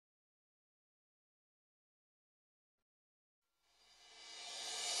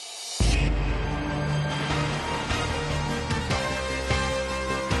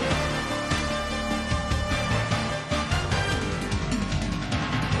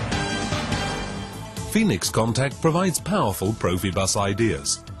Phoenix Contact provides powerful Profibus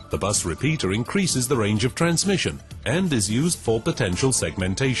ideas. The bus repeater increases the range of transmission and is used for potential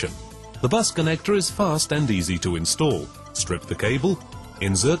segmentation. The bus connector is fast and easy to install. Strip the cable,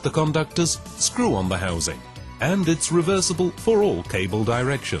 insert the conductors, screw on the housing, and it's reversible for all cable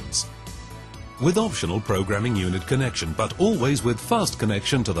directions. With optional programming unit connection, but always with fast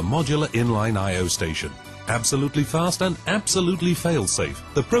connection to the modular inline I/O station. Absolutely fast and absolutely fail-safe,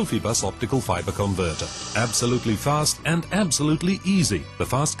 the Profibus optical fiber converter. Absolutely fast and absolutely easy, the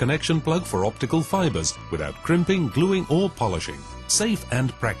fast connection plug for optical fibers without crimping, gluing or polishing. Safe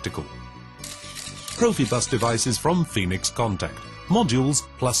and practical. Profibus devices from Phoenix Contact. Modules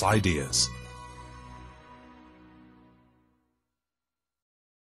plus ideas.